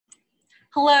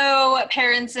Hello,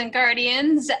 parents and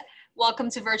guardians. Welcome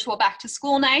to Virtual Back to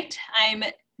School Night. I'm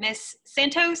Miss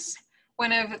Santos,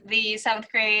 one of the 7th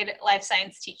grade life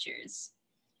science teachers.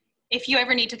 If you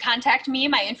ever need to contact me,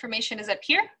 my information is up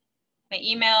here, my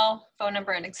email, phone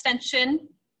number, and extension.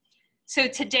 So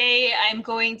today I'm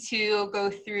going to go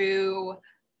through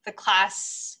the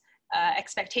class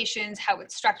expectations, how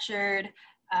it's structured,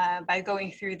 by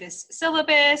going through this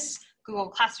syllabus, Google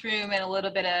Classroom, and a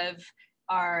little bit of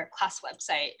our class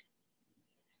website.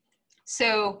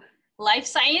 So life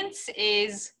science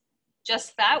is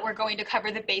just that. We're going to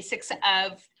cover the basics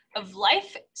of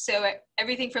life. So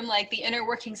everything from like the inner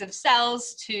workings of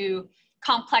cells to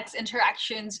complex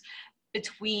interactions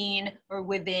between or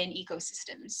within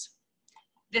ecosystems.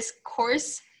 This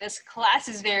class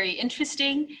is very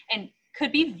interesting and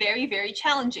could be very, very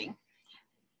challenging.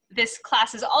 This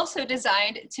class is also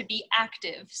designed to be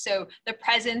active, so the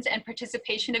presence and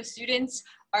participation of students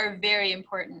are very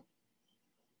important.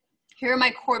 Here are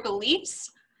my core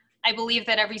beliefs. I believe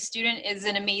that every student is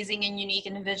an amazing and unique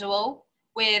individual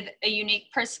with a unique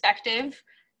perspective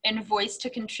and voice to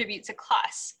contribute to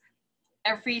class.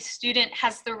 Every student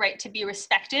has the right to be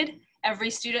respected. Every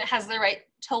student has the right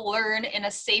to learn in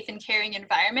a safe and caring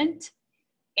environment,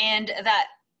 and that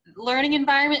learning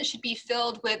environment should be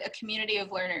filled with a community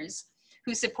of learners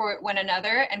who support one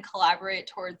another and collaborate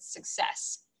towards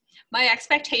success. My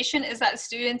expectation is that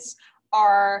students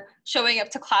are showing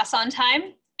up to class on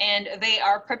time and they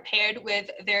are prepared with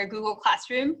their Google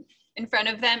Classroom in front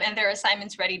of them and their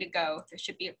assignments ready to go. There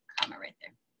should be a comma right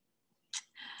there.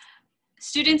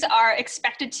 Students are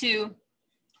expected to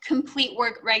complete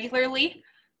work regularly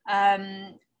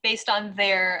based on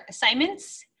their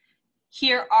assignments.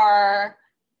 Here's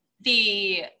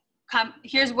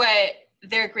what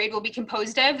their grade will be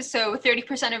composed of. So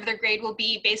 30% of their grade will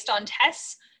be based on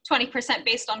tests, 20%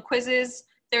 based on quizzes,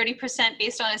 30%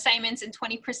 based on assignments, and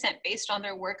 20% based on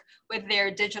their work with their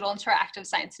digital interactive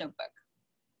science notebook.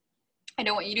 I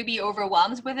don't want you to be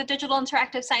overwhelmed with a digital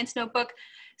interactive science notebook.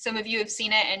 Some of you have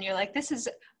seen it and you're like, this is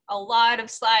a lot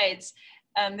of slides.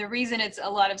 The reason it's a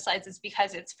lot of slides is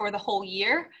because it's for the whole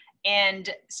year. And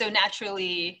so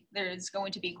naturally, there's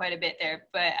going to be quite a bit there,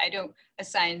 but I don't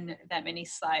assign that many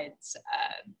slides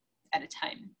at a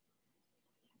time.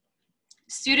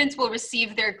 Students will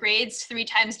receive their grades 3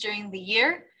 times during the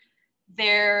year.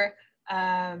 Their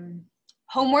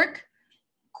homework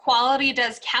quality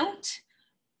does count.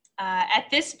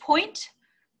 At this point,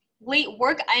 late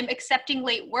work, I'm accepting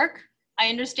late work. I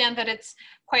understand that it's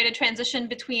quite a transition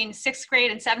between 6th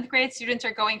grade and 7th grade. Students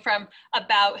are going from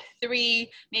about 3,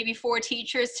 maybe 4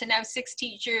 teachers to now 6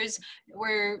 teachers.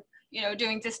 We're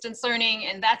doing distance learning,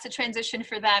 and that's a transition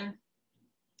for them.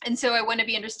 And so I want to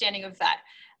be understanding of that.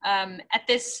 At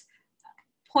this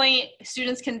point,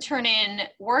 students can turn in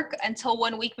work until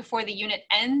 1 week before the unit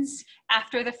ends.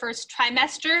 After the first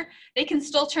trimester, they can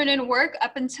still turn in work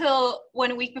up until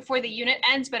 1 week before the unit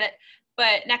ends, but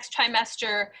next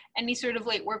trimester, any sort of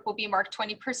late work will be marked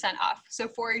 20% off. So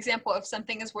for example, if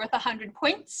something is worth 100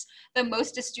 points, the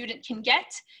most a student can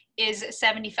get is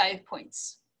 75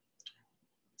 points.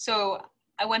 So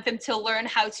I want them to learn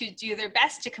how to do their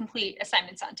best to complete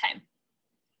assignments on time.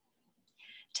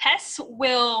 Tests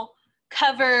will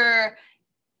cover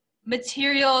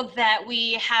material that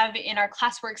we have in our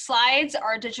classwork slides,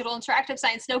 our digital interactive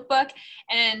science notebook,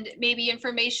 and maybe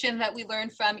information that we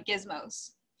learned from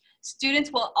gizmos.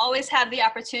 Students will always have the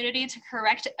opportunity to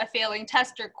correct a failing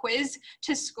test or quiz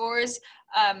to scores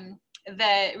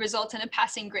that result in a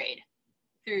passing grade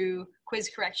through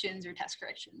quiz corrections or test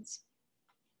corrections.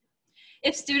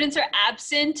 If students are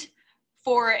absent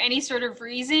for any sort of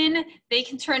reason, they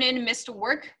can turn in missed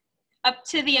work up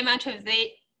to the amount of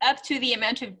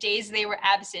days they were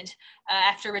absent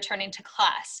after returning to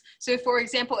class. So for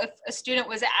example, if a student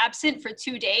was absent for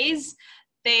 2 days,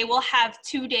 they will have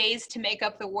 2 days to make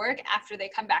up the work after they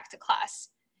come back to class.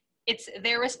 It's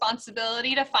their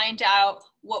responsibility to find out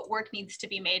what work needs to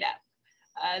be made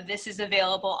up. This is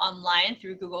available online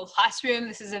through Google Classroom.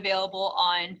 This is available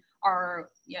on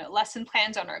our lesson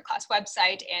plans on our class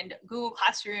website and Google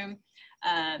Classroom,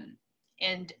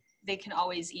 and they can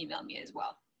always email me as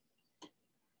well.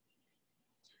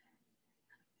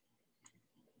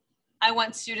 I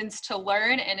want students to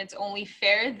learn, and it's only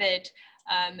fair that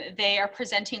they are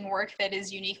presenting work that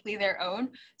is uniquely their own.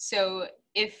 So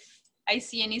if I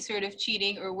see any sort of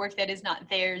cheating or work that is not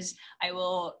theirs, I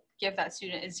will give that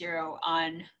student a 0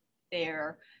 on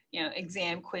their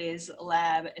exam, quiz,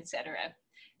 lab, etc.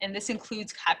 And this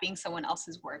includes copying someone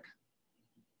else's work.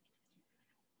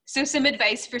 So some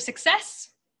advice for success: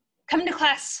 come to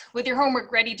class with your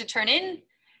homework ready to turn in.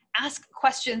 ask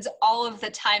questions all of the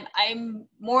time. I'm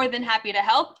more than happy to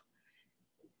help.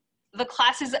 The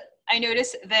classes I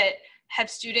notice that have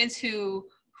students who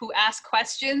ask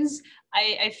questions,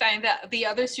 I find that the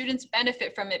other students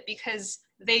benefit from it because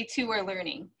they too are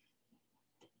learning.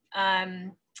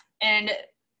 And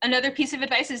another piece of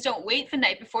advice is don't wait the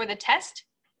night before the test.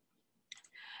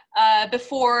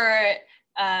 Before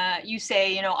you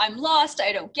say, you know, I'm lost,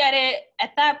 I don't get it.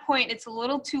 At that point, it's a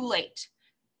little too late.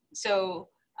 So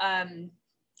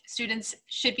students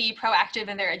should be proactive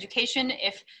in their education.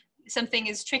 If something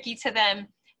is tricky to them,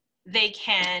 they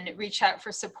can reach out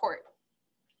for support.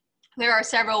 There are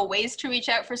several ways to reach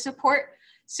out for support.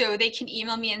 So they can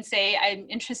email me and say, I'm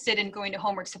interested in going to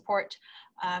homework support.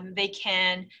 They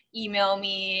can email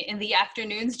me in the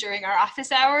afternoons during our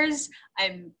office hours.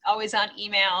 I'm always on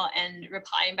email and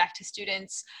replying back to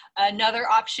students. Another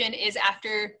option is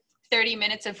after 30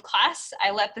 minutes of class,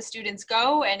 I let the students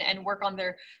go and work on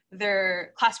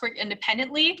their classwork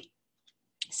independently.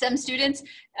 Some students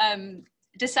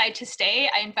decide to stay.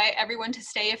 I invite everyone to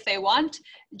stay if they want,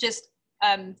 just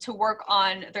to work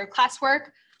on their classwork.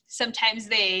 Sometimes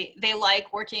they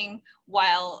like working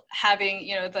while having,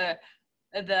 you know,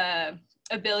 the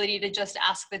ability to just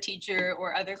ask the teacher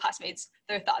or other classmates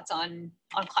their thoughts on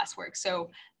classwork. So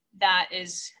that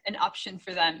is an option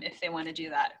for them if they want to do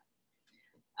that.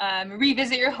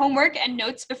 Revisit your homework and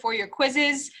notes before your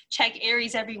quizzes. Check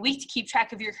Aries every week to keep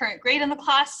track of your current grade in the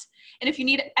class. And if you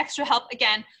need extra help,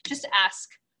 again, just ask.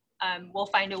 We'll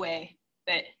find a way,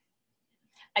 but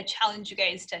I challenge you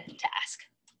guys to ask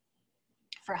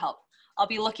for help. I'll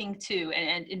be looking to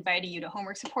and inviting you to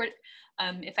homework support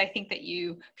if I think that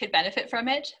you could benefit from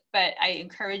it, but I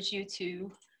encourage you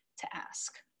to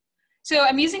ask. So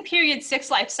I'm using period 6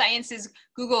 life sciences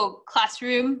Google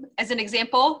Classroom as an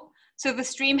example. So the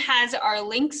stream has our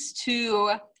links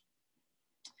to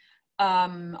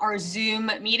our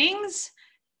Zoom meetings.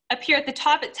 Up here at the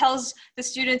top, it tells the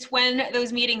students when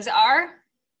those meetings are.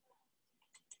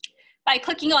 By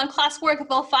clicking on classwork,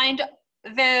 they'll find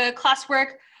the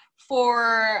classwork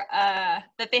for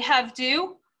that they have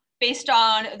due based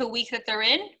on the week that they're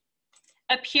in.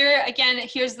 Up here, again,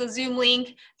 here's the Zoom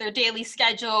link, their daily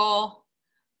schedule,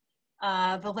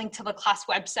 the link to the class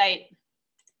website.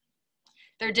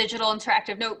 Their digital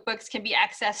interactive notebooks can be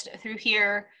accessed through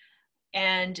here.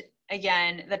 And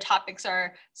again, the topics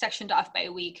are sectioned off by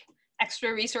week.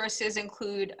 Extra resources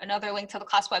include another link to the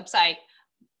class website,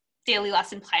 daily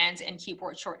lesson plans, and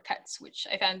keyboard shortcuts, which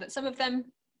I found that some of them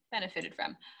benefited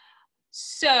from.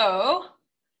 So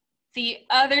the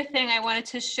other thing I wanted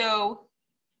to show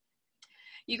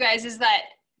you guys is that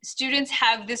students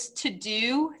have this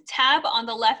to-do tab on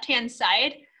the left-hand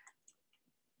side.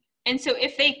 And so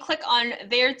if they click on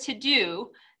their to-do,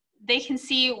 they can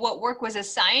see what work was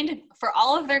assigned for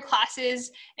all of their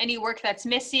classes, any work that's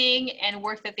missing, and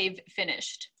work that they've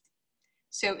finished.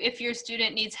 So if your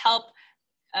student needs help,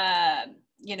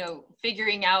 you know,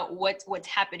 figuring out what's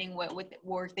happening, what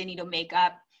work they need to make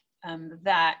up,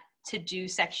 that to-do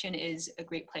section is a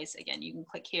great place. Again, you can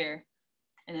click here,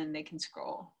 and then they can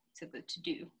scroll to the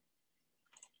to-do.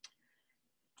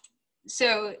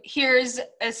 So here's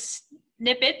a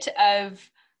snippet of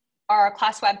our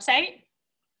class website.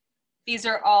 These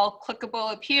are all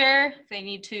clickable up here. They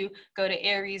need to go to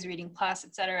Aries, Reading Plus,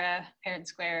 etc., Parent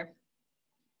Square.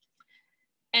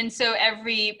 And so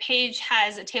every page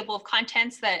has a table of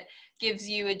contents that gives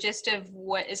you a gist of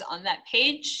what is on that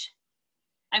page.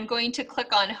 I'm going to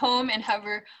click on Home and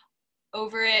hover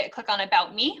over it, click on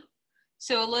About Me.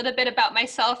 So a little bit about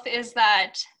myself is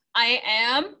that I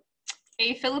am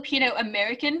a Filipino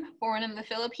American born in the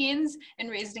Philippines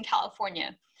and raised in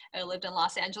California. I lived in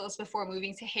Los Angeles before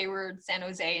moving to Hayward, San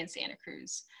Jose, and Santa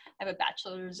Cruz. I have a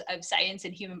Bachelor's of Science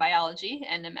in Human Biology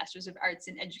and a Master's of Arts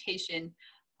in Education,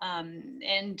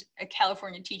 and a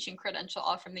California teaching credential,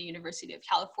 all from the University of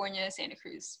California, Santa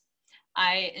Cruz.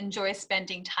 I enjoy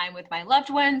spending time with my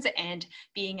loved ones and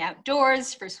being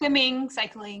outdoors for swimming,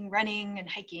 cycling, running, and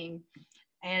hiking.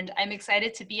 And I'm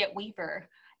excited to be at Weaver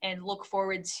and look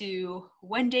forward to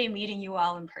one day meeting you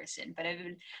all in person. But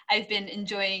I've been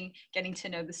enjoying getting to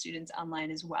know the students online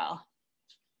as well.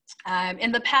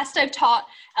 In the past, I've taught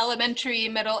elementary,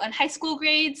 middle, and high school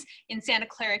grades in Santa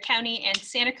Clara County and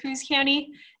Santa Cruz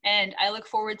County, and I look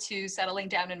forward to settling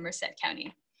down in Merced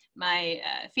County. My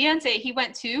fiance, he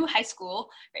went to high school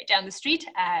right down the street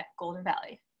at Golden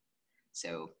Valley.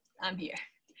 So I'm here.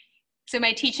 So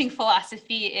my teaching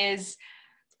philosophy is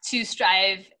to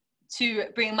strive to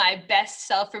bring my best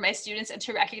self for my students and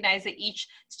to recognize that each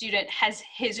student has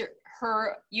his or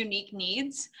her unique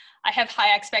needs. I have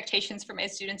high expectations for my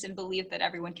students and believe that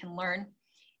everyone can learn.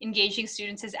 Engaging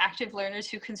students as active learners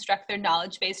who construct their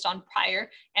knowledge based on prior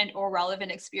and/or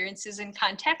relevant experiences and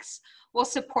contexts will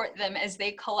support them as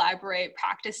they collaborate,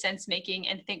 practice sense-making,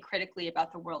 and think critically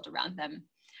about the world around them.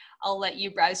 I'll let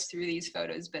you browse through these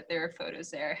photos, but there are photos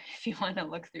there if you want to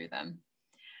look through them.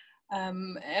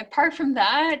 Apart from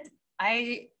that,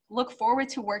 I look forward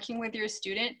to working with your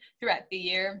student throughout the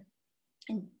year.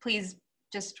 And please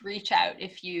just reach out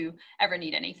if you ever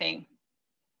need anything.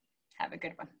 Have a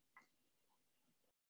good one.